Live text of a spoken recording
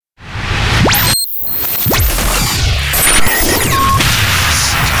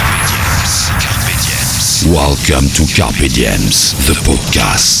Welcome to Carpe Diems, the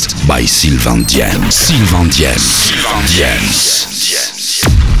podcast by Sylvain Diems. Sylvain Diems. Sylvain Diems.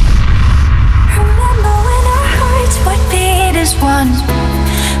 Remember when our hearts would beat as one?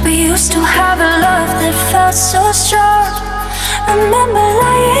 We used to have a love that felt so strong. Remember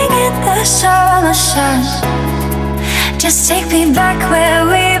lying in the summer sun. Just take me back where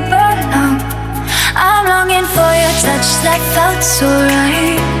we belong. I'm longing for your touch that felt so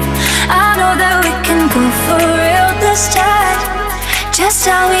right. I know that we can go for real this time. Just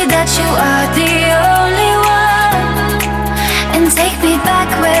tell me that you are the only one, and take me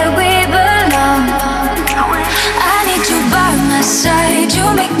back where we belong. I need you by my side.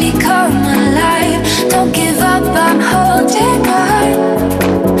 You make me come alive. Don't give up, I'm holding on.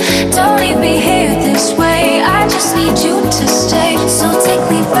 Don't leave me here this way. I just need you to stay. So take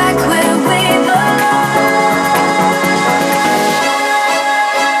me back where we belong.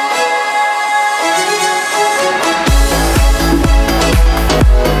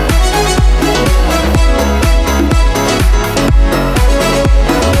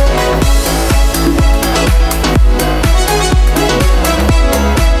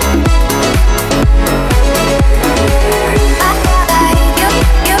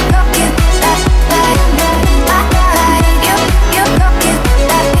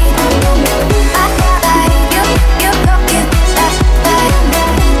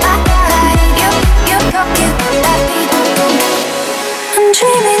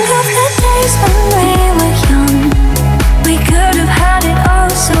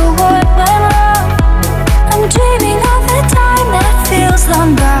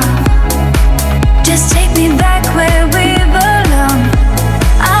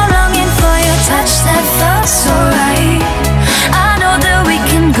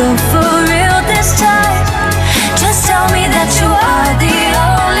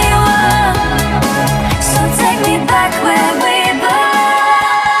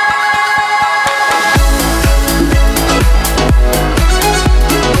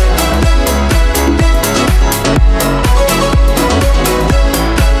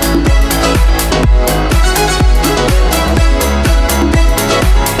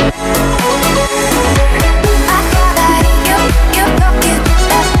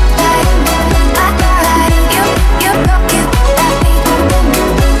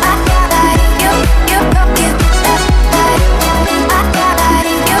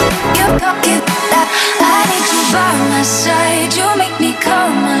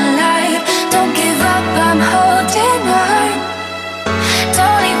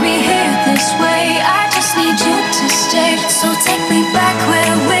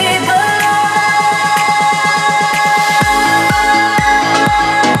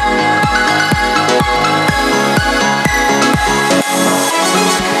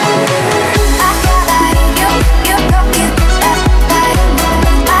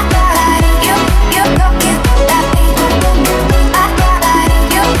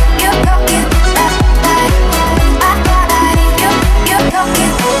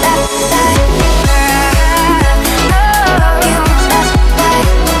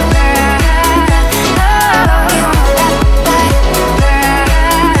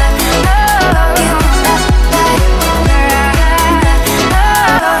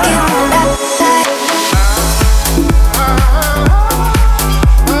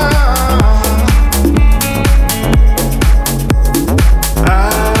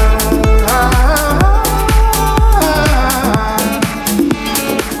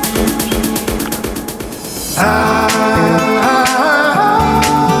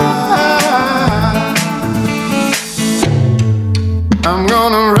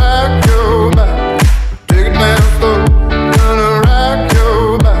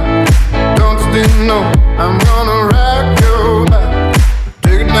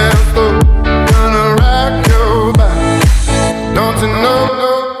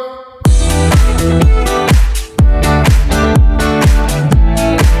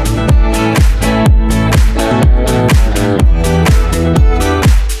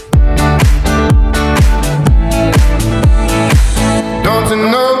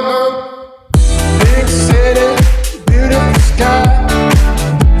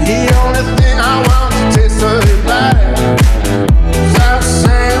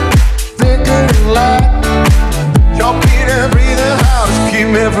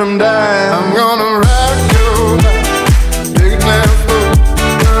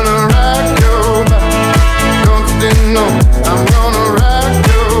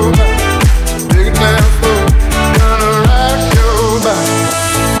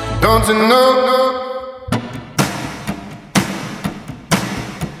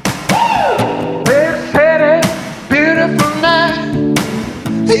 Big city,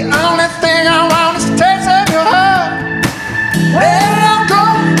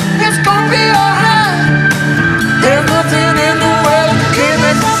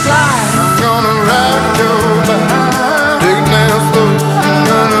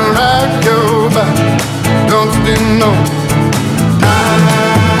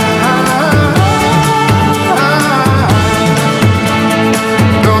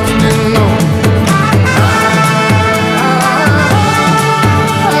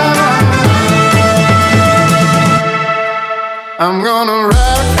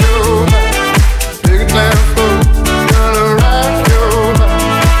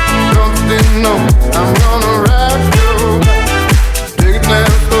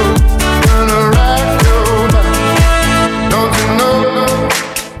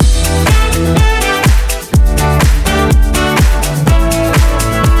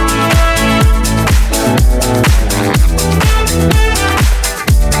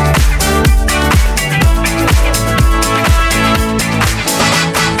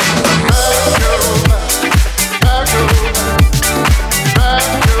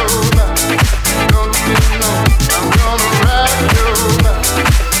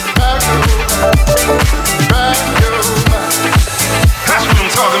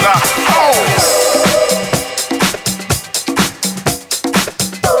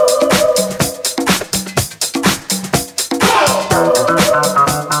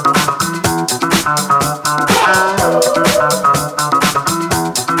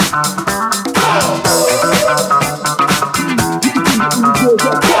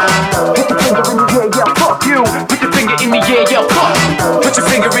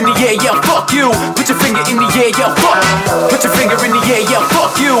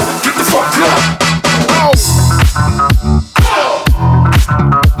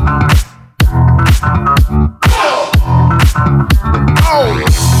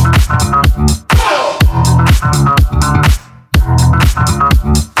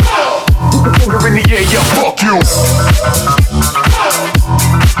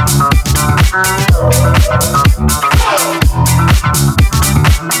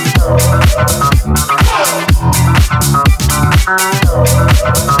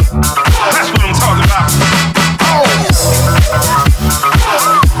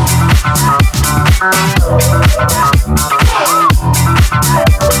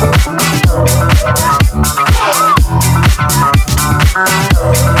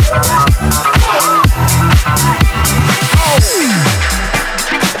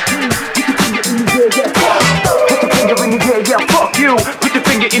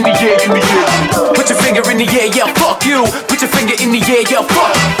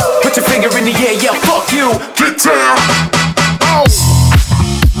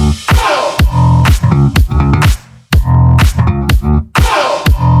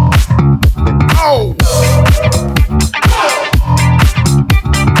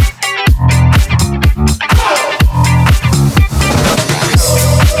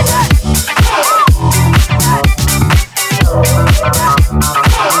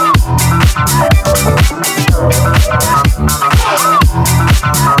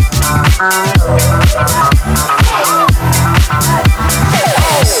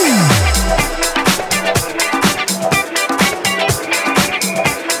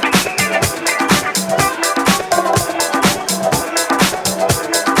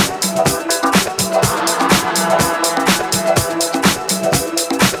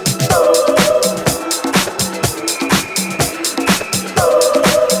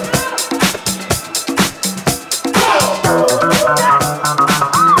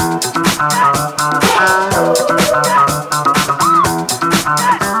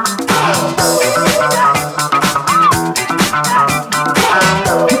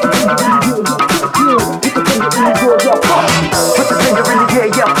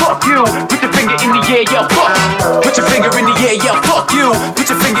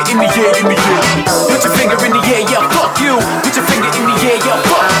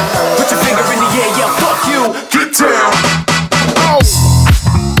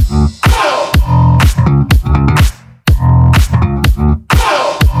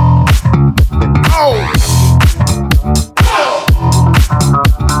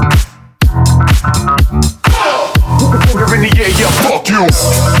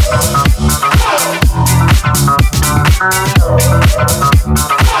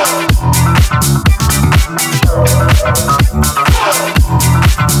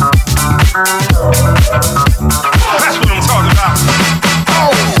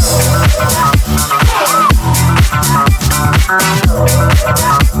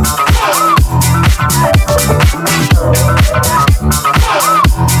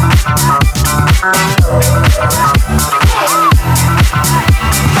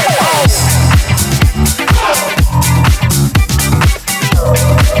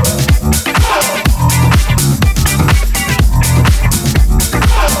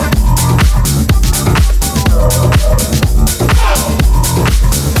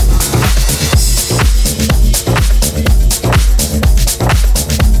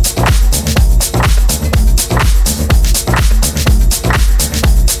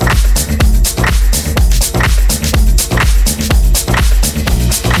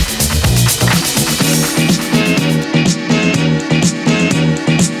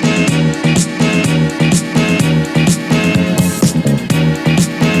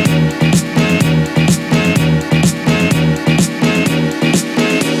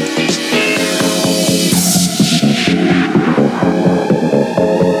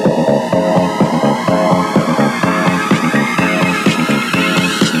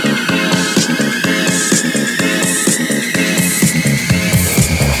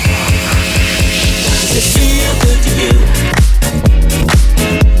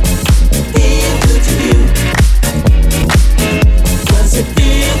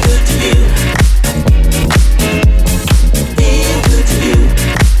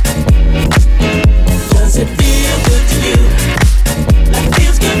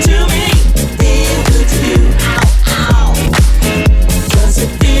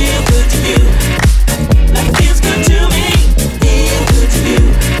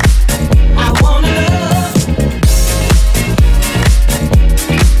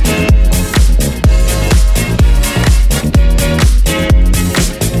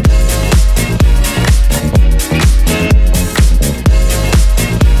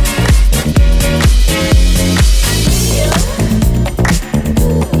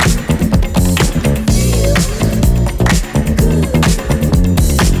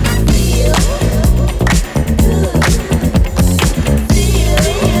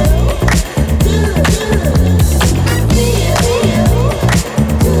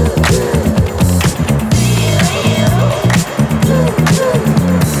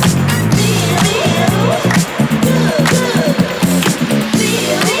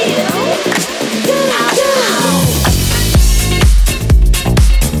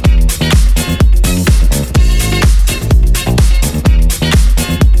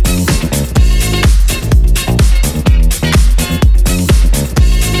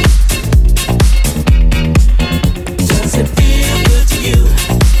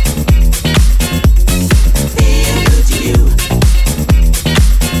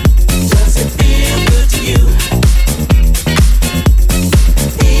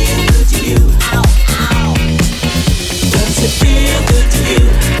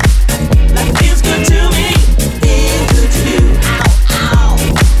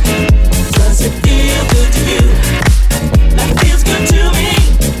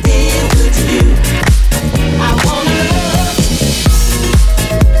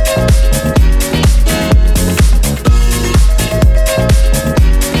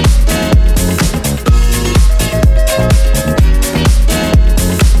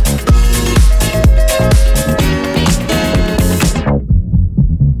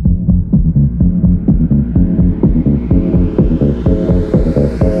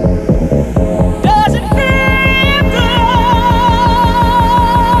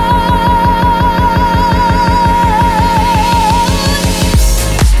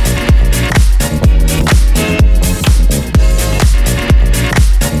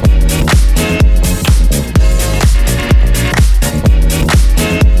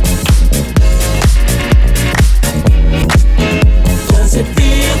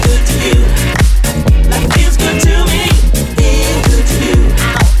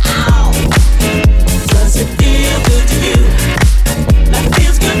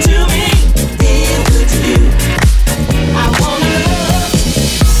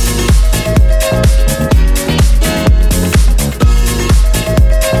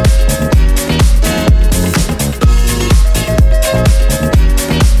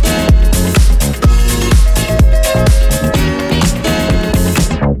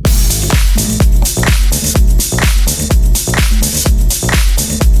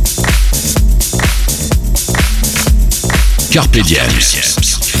 Carpe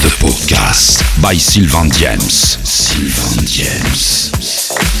Diems, the podcast by Sylvain Diems. Sylvain Diems.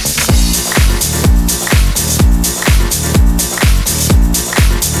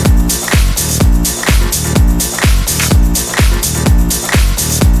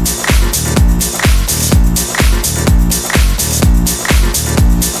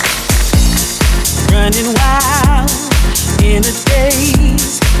 Running wild in a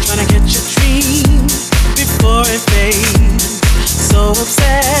daze, trying to catch a dream before it fades. So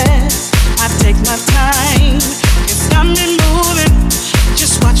obsessed, I take my time. Can't stop me moving,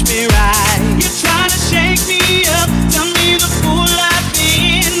 just watch me ride. You're trying to shake me up, tell me the fool I've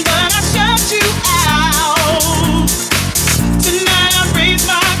been, but I shut you out. Tonight I raise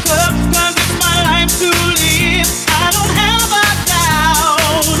my cup, 'cause it's my life to live. I don't have a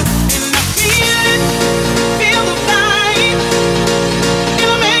doubt, and I feel it, feel the vibe.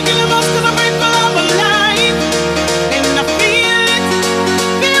 And I'm making the most 'cause I'm grateful I'm alive. And I feel it,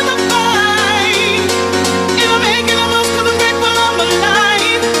 feel the vibe. And I'm making the most 'cause I'm grateful I'm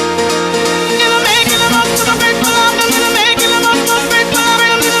alive. And I'm making the most 'cause I'm grateful I'm making the most 'cause I'm grateful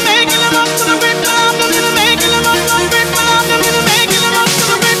I'm making the most 'cause I'm grateful I'm making the most 'cause I'm grateful I'm making the most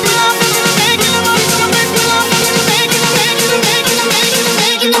 'cause I'm grateful I'm making the most 'cause I'm grateful I'm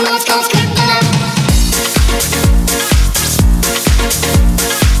making the most 'cause I'm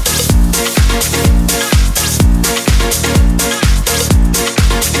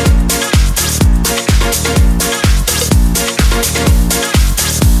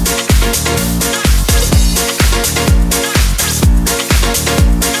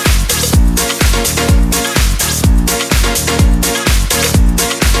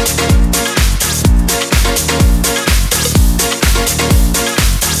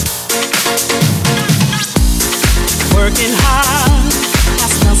working hard, I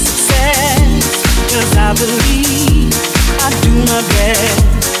smell success, 'cause I believe I do my best.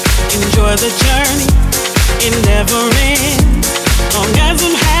 Enjoy the journey, it never ends. Long as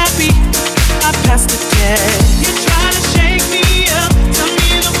I'm happy, I pass the test. You try to shake me up, tell me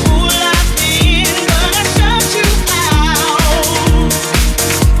the fool I've been, but I shut you out.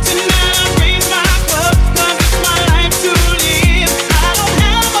 Tonight I raise my cup, 'cause it's my life to live. I don't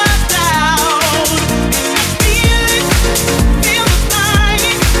have a doubt, and I feel it, feel the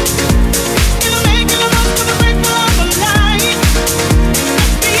vibe. And I'm making the most 'cause I'm grateful I'm alive. And I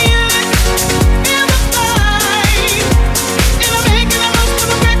feel it, feel the vibe. And I'm making the most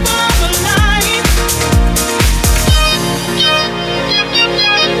 'cause I'm grateful I'm alive.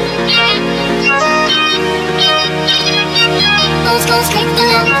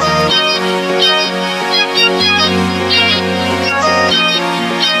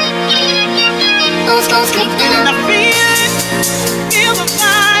 Most grateful I'm and I feel it, feel the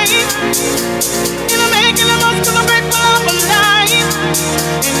vibe. And I'm making the most 'cause I'm grateful I'm alive.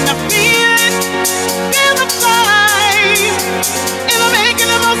 And I feel it, feel the vibe. And I'm making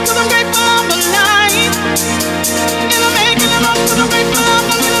the most 'cause I'm grateful I'm alive. And I'm making the most 'cause I'm grateful I'm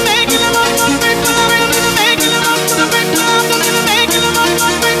making the most 'cause I'm grateful I'm making the most 'cause I'm grateful I'm making the most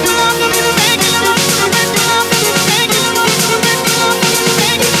 'cause I'm grateful I'm making the most 'cause I'm grateful I'm making the most 'cause I'm grateful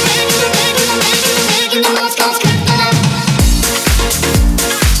I'm making the most 'cause I'm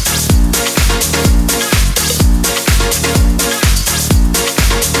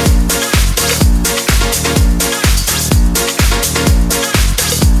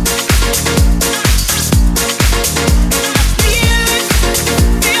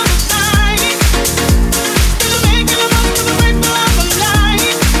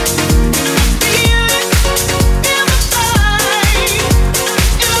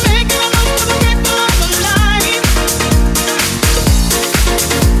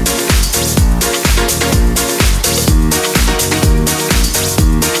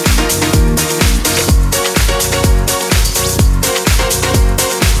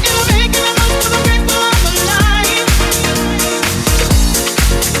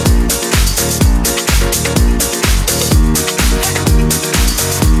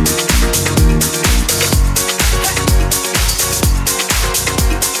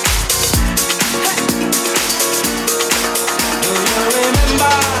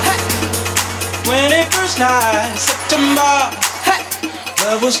September,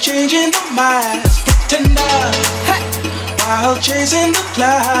 love was changing the minds, pretender, while chasing the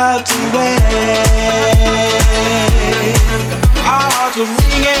clouds away. Our hearts were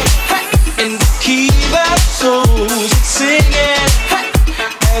ringing in the key that souls were singing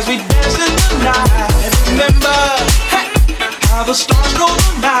as we danced in the night. Remember how the stars go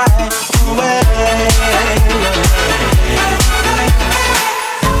the night away.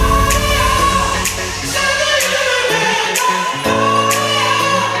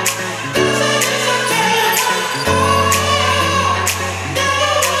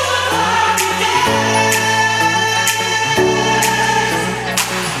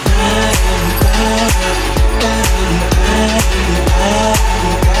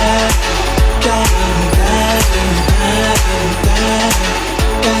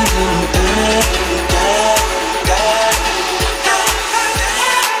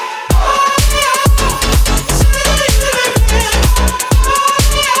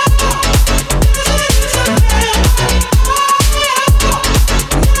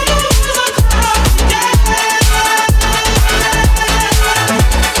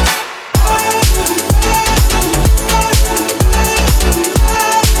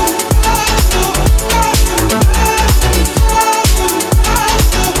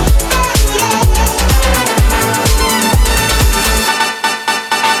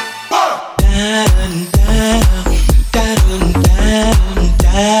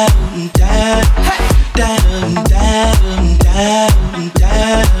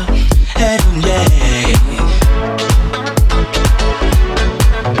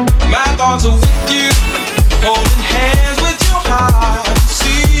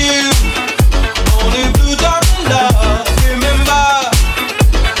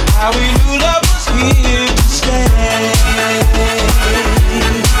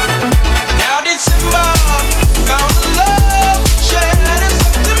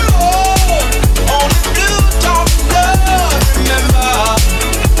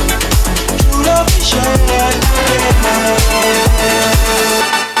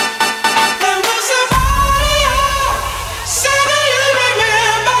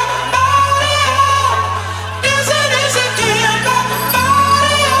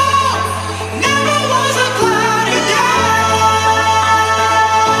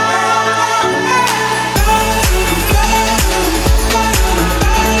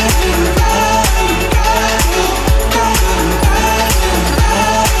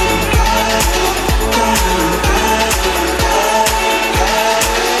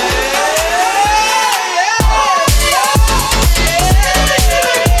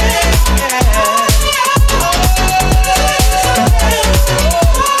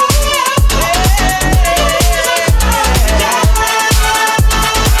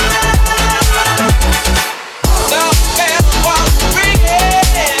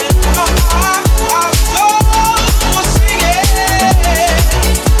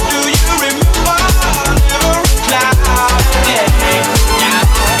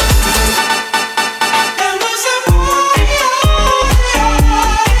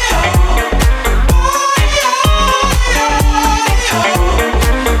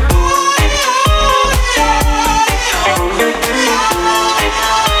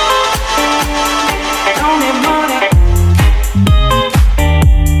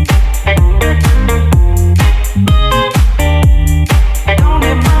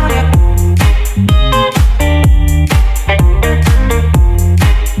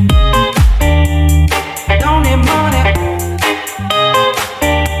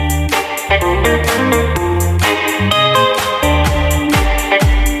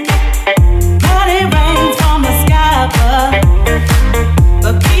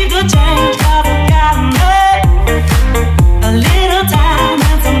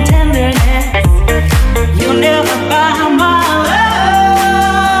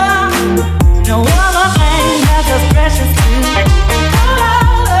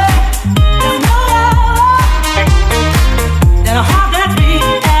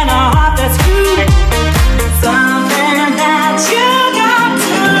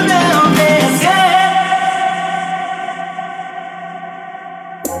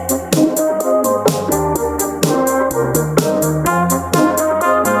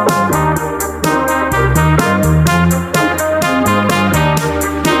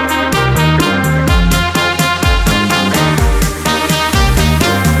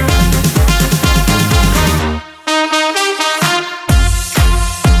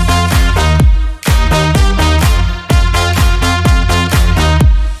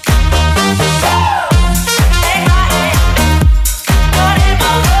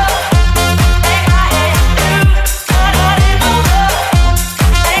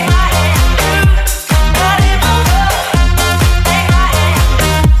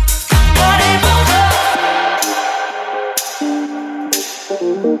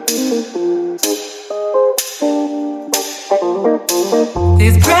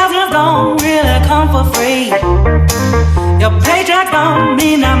 These presents don't really come for free. Your paycheck don't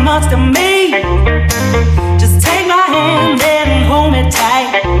mean that much to me. Just take my hand and hold me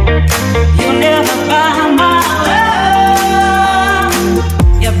tight. You'll never buy my love.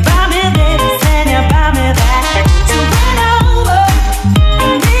 You buy me this and you buy me that. So run over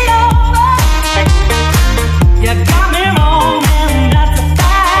and be over. You got me wrong and that's a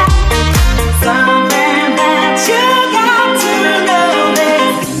fact. Something that you got to know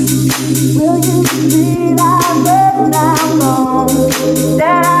is, will you realize when I'm gone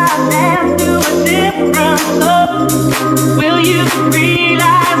that I dance to a different love? Will you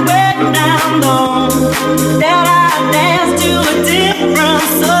realize when I'm gone that I dance to a different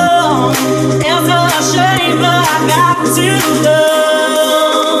song? It's a shame, but I got to know.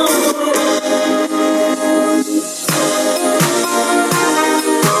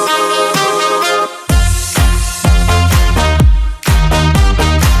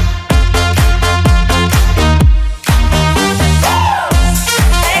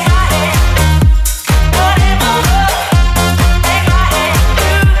 Take my hand,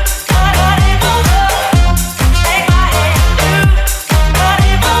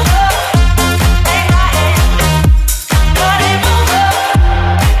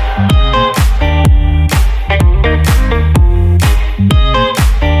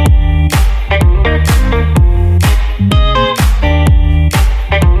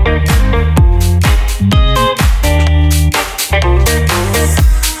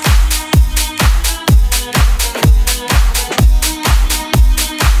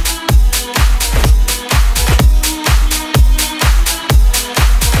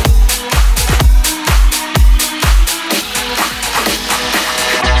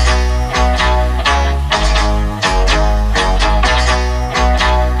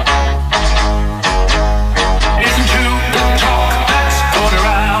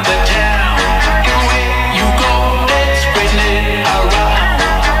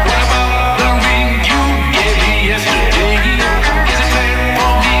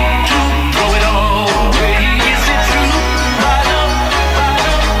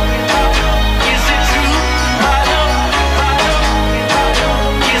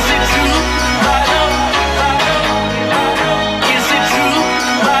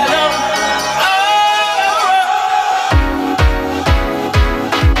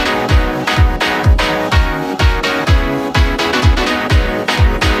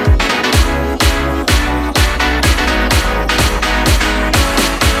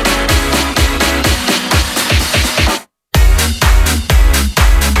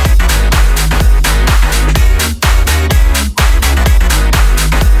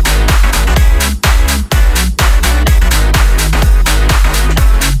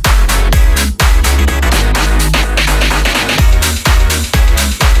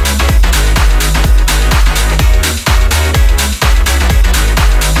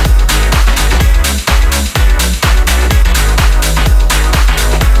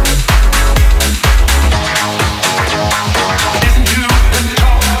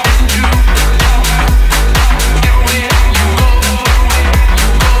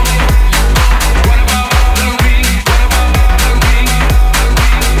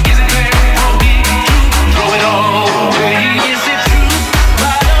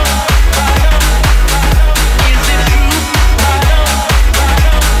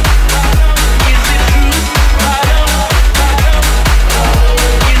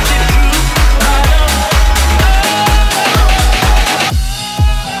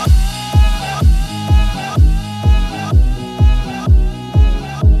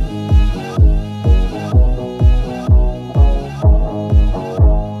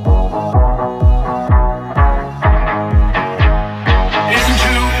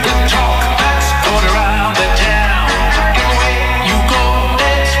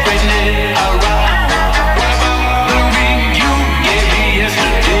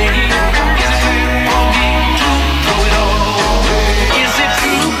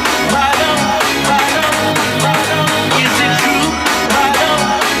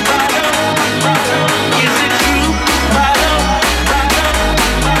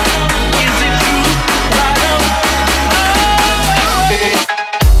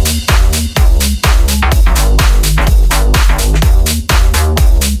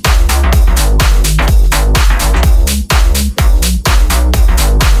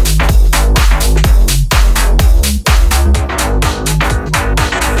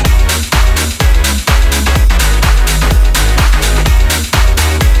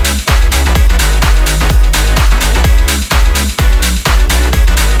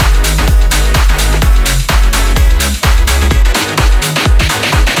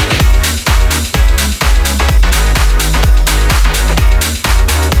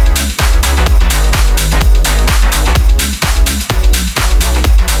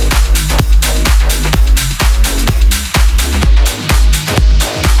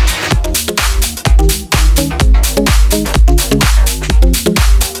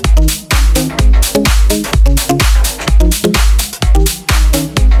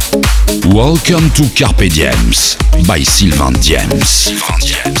 Welcome to Carpe Diems by Sylvain Diems. Sylvain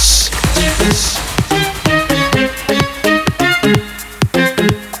Diems.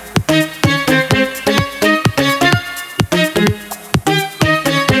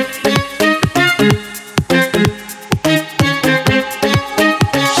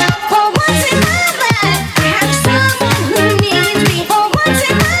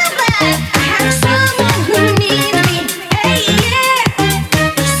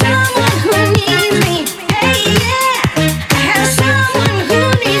 Who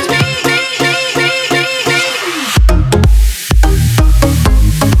needs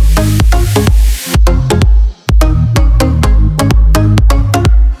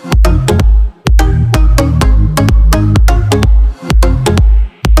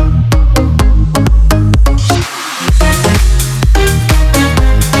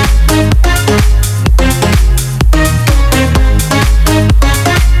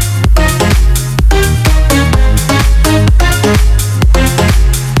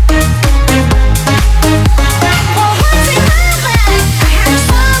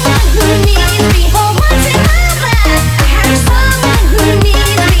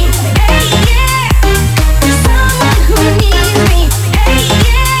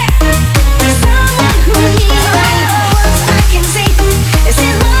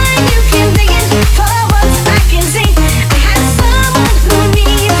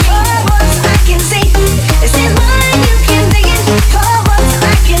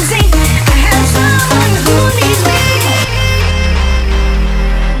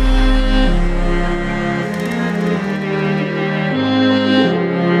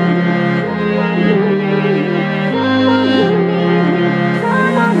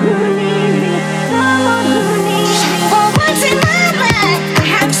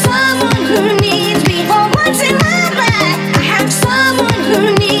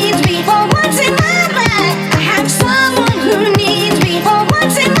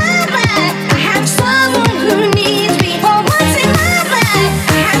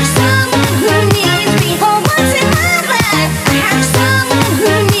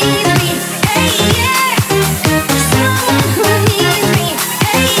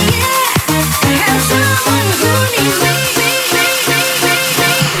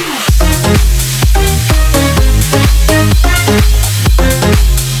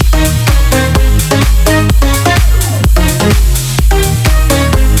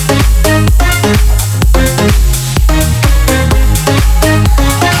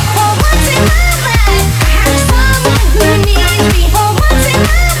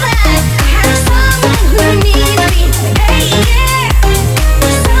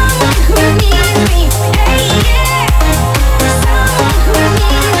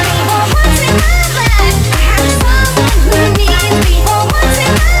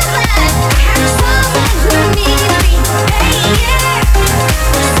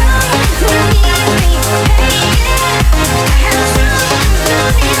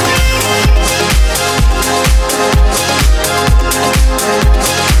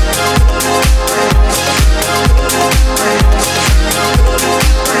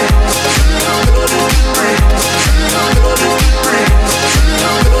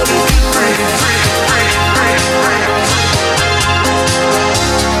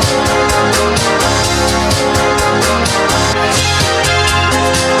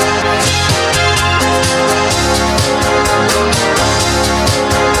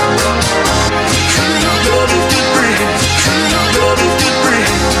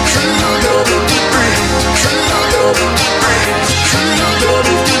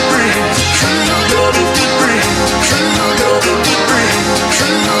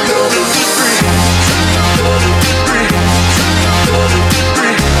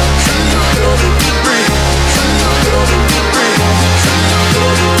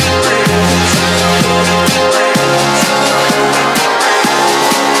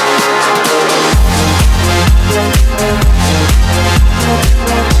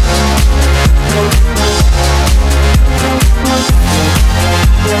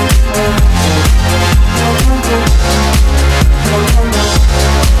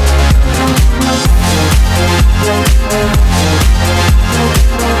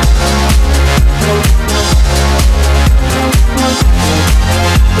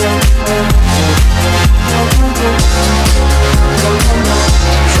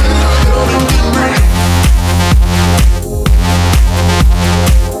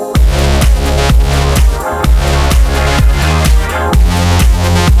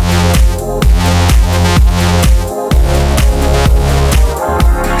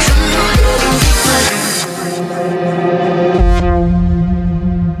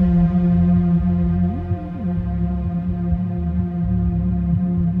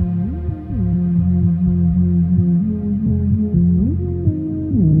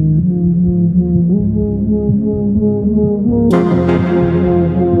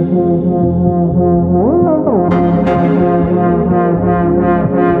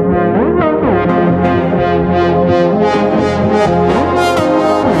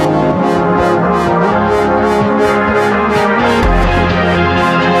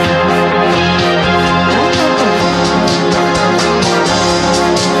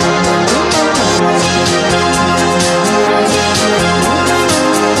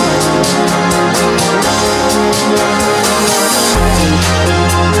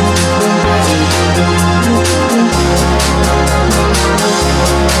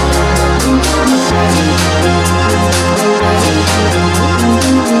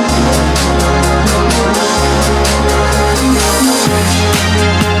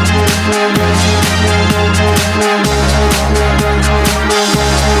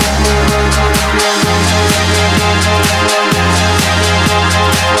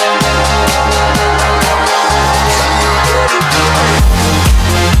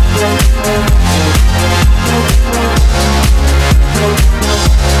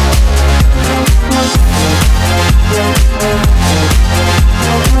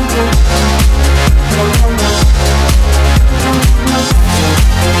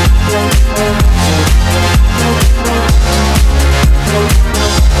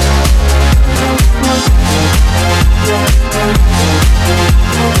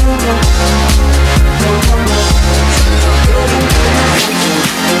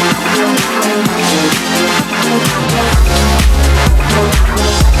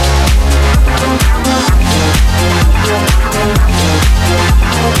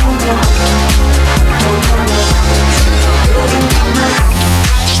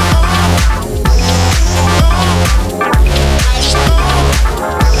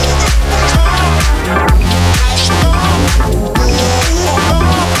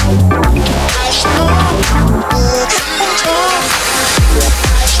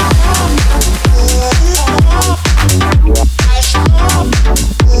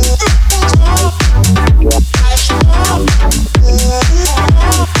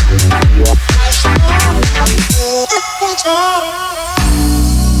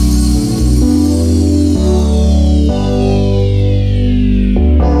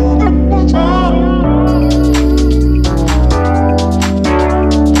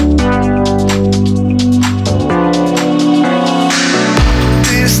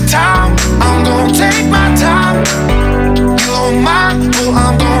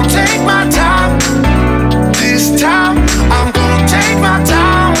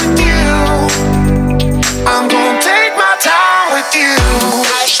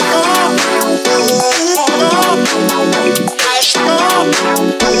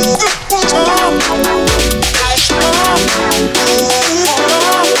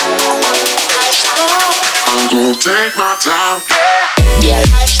take my time.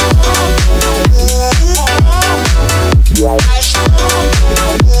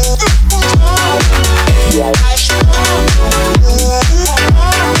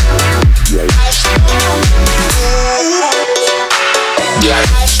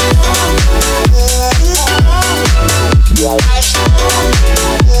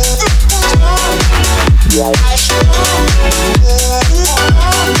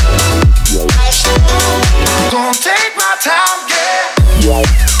 Gonna take my time, yeah.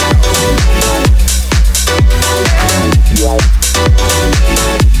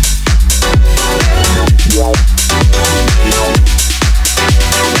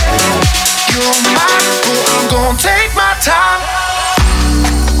 You're mine, but I'm gonna take my time.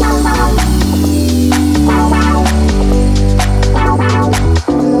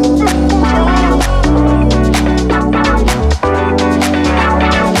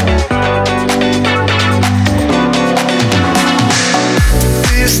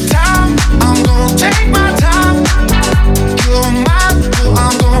 This time, I'm gonna take my time. You're mine, but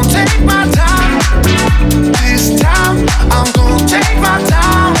I'm gonna take my time. This time, I'm gonna take my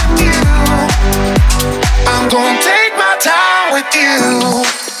time with you. I'm gonna take my time with you.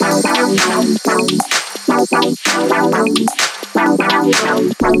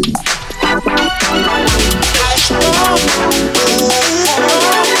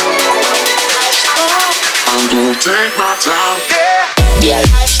 I'm gonna take my time. Yeah.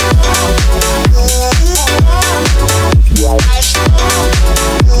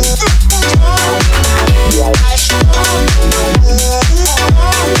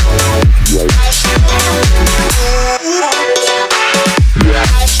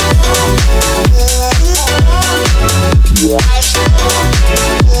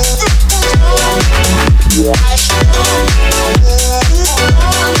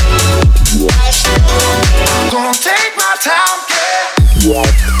 Gonna take my time, yeah.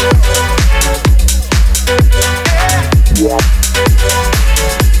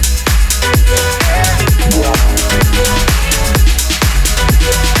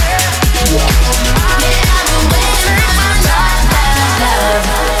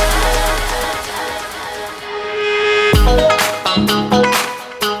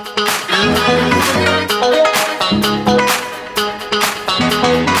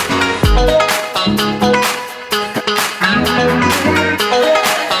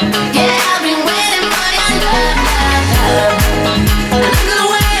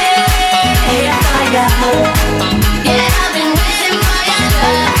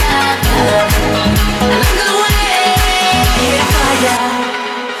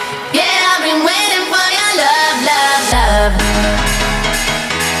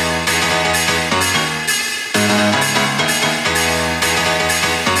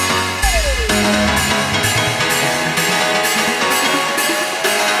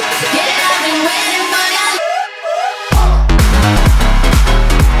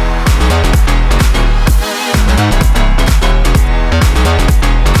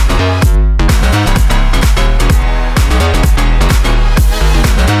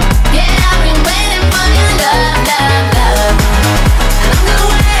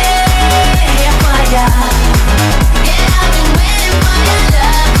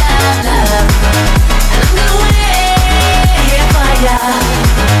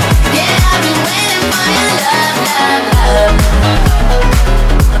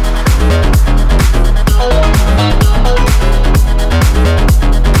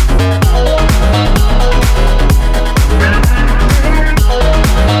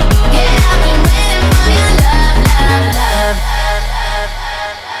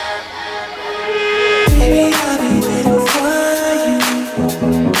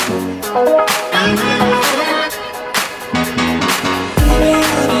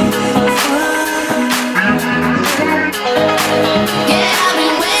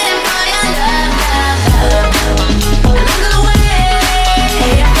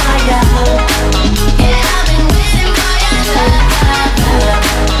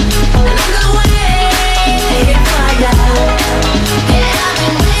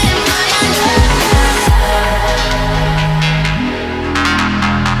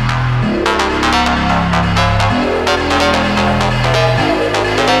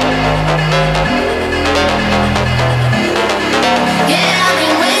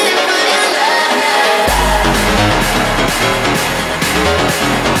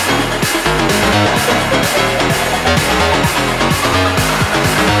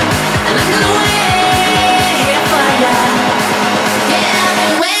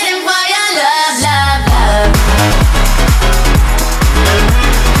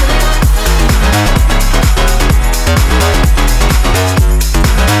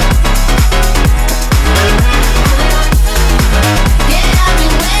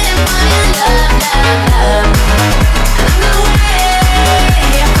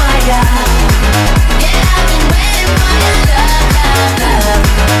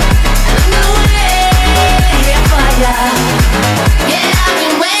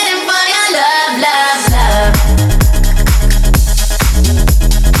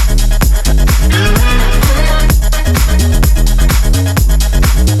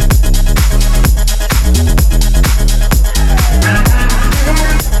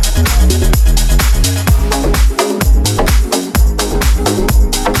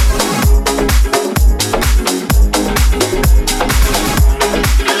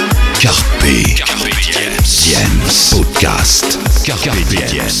 Carpe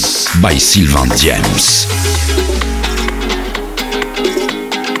Diems by Sylvain Diems.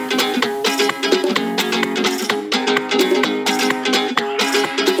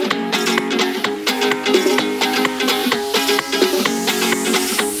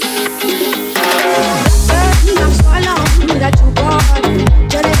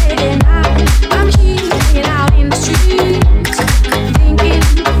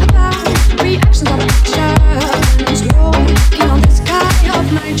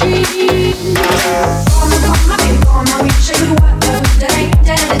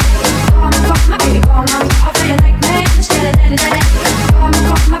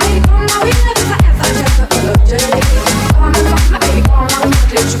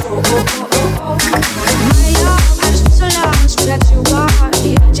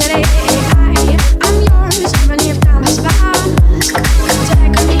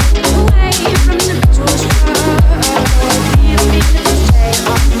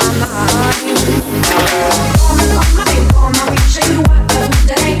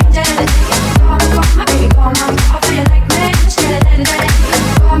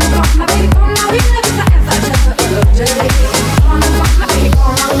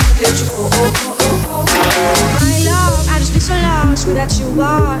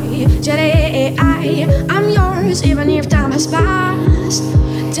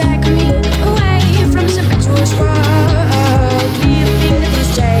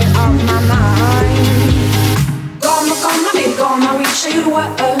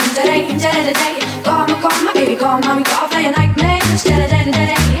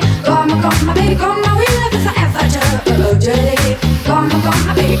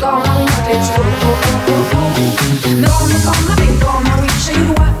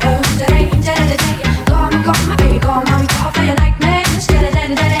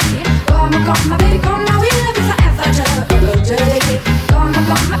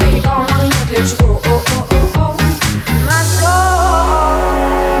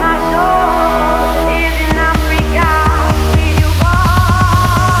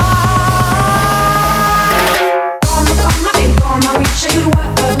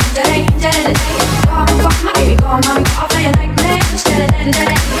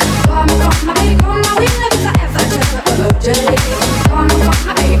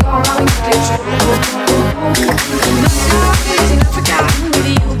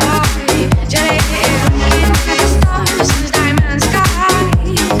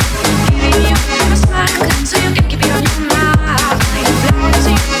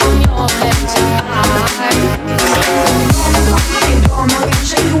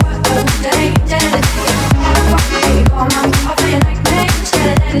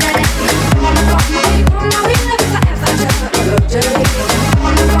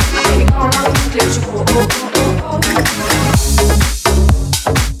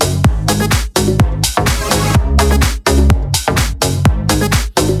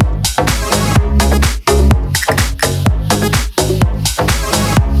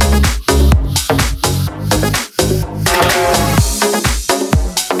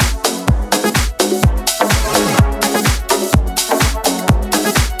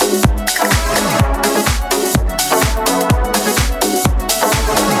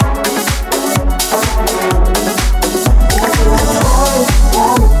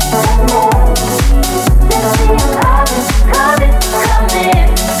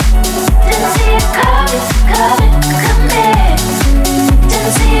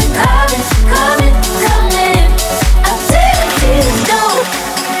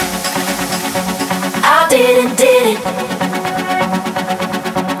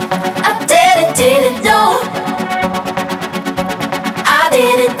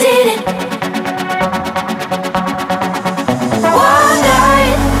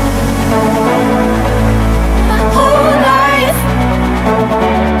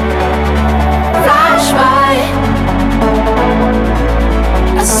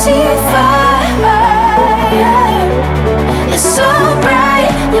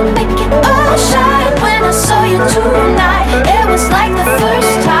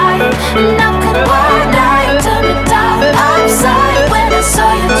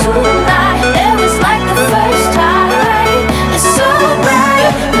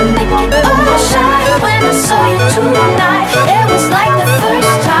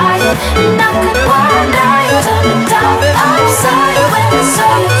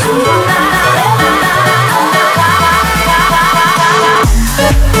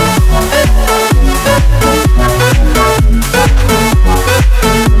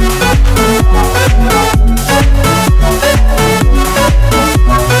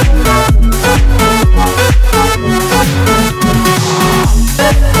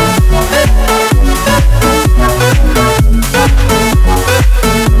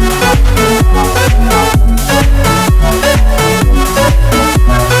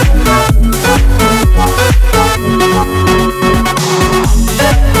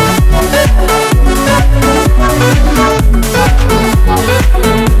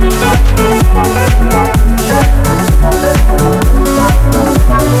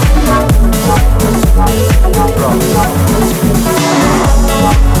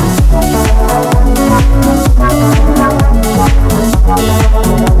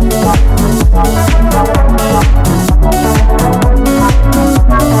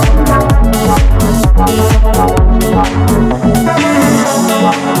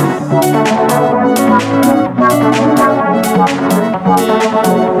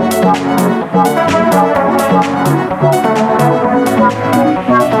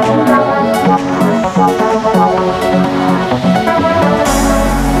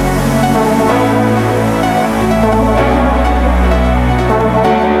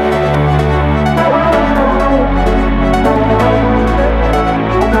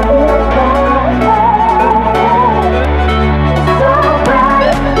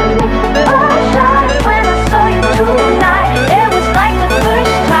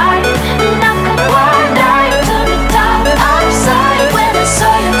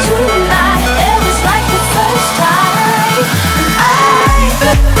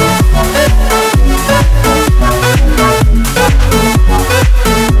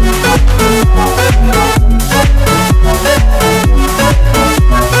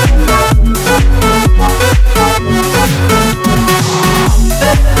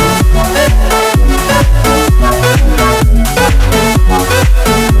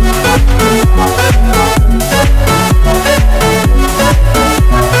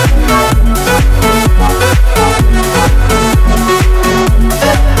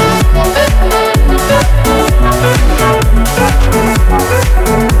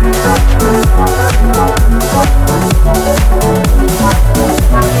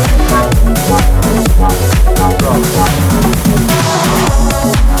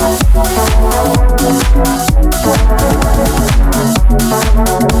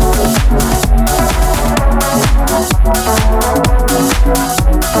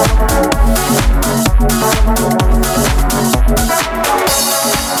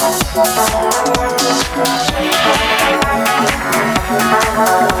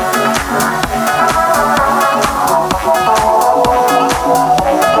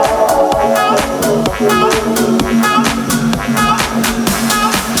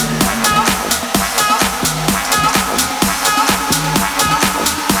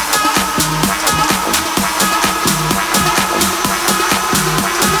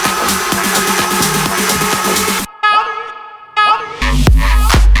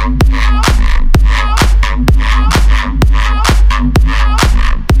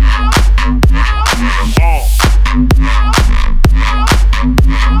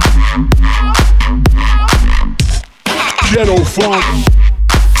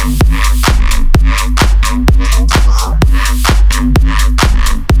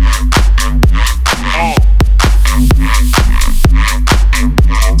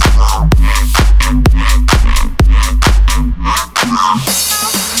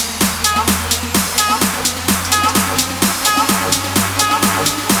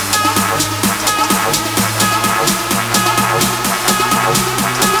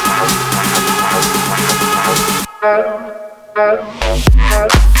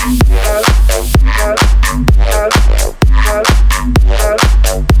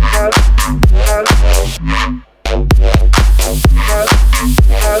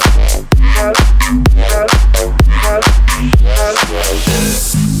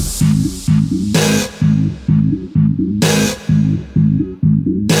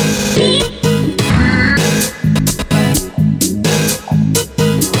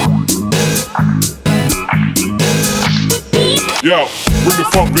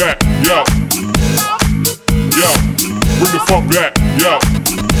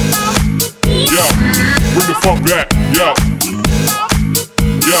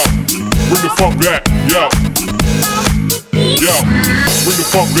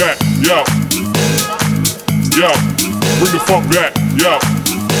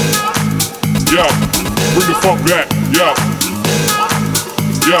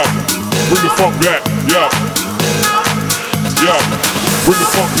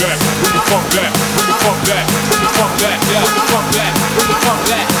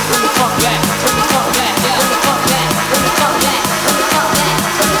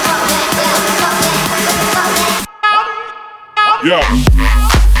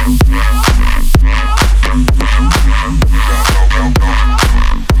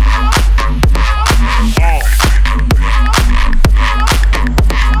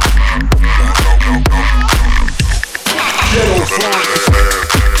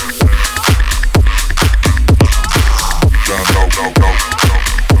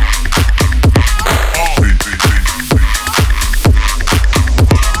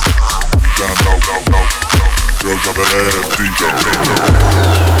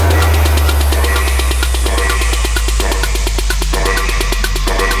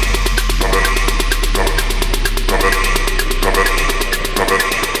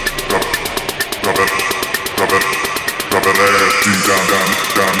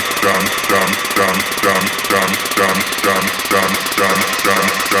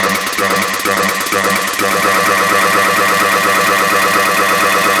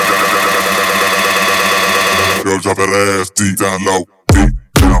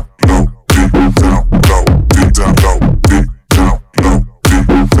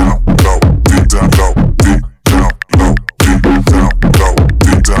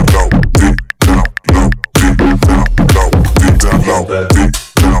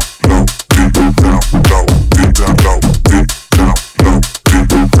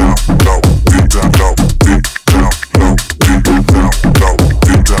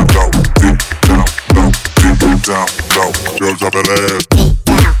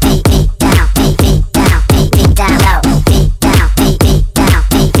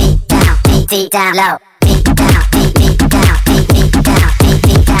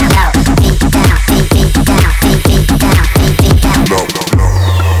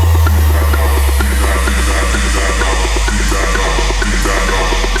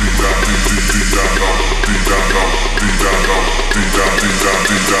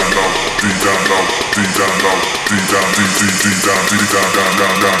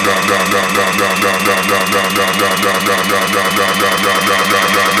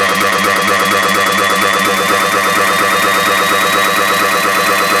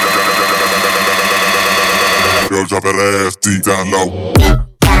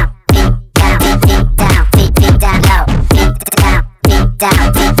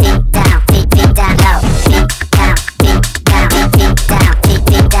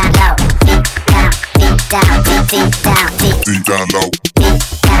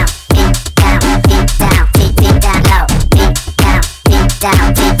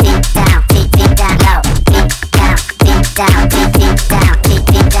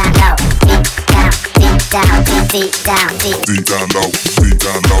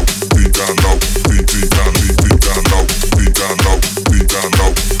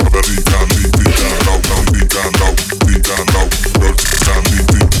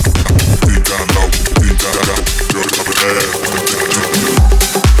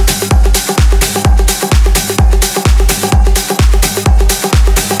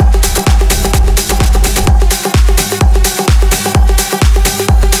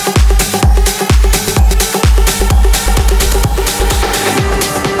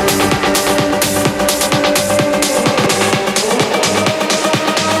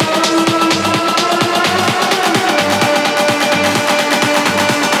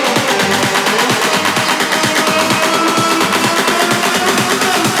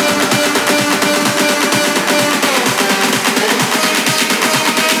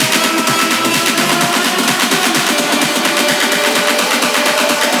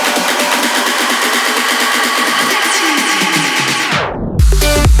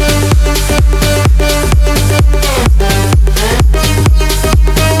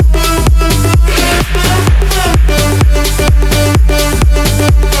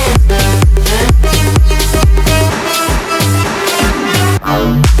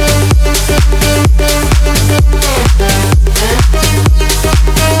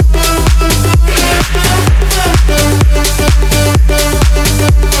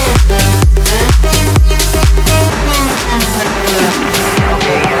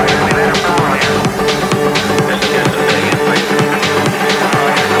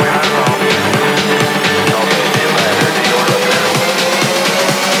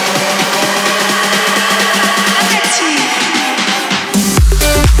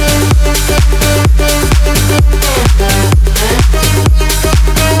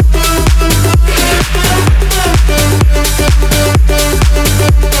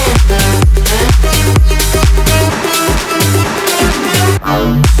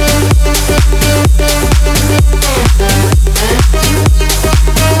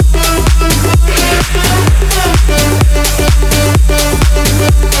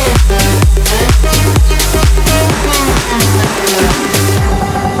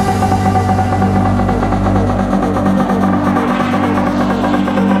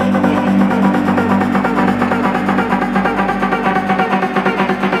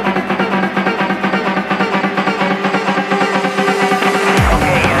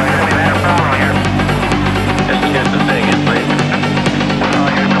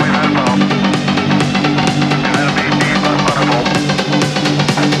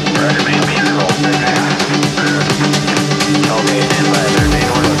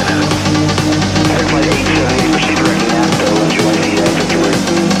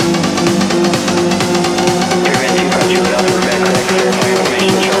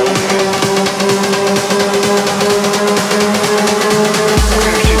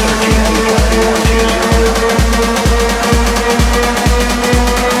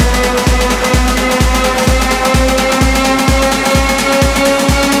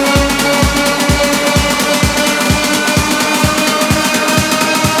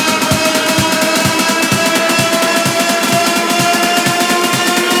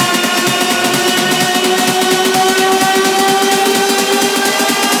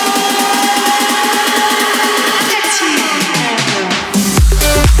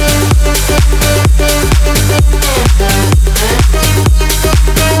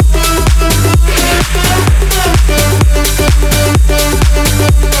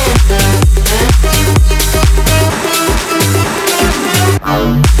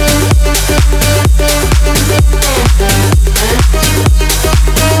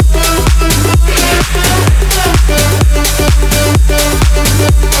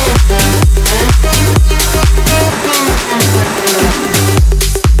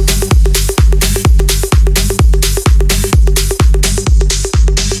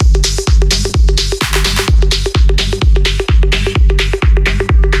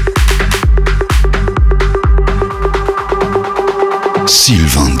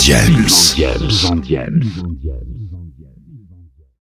 Sylvain Diams.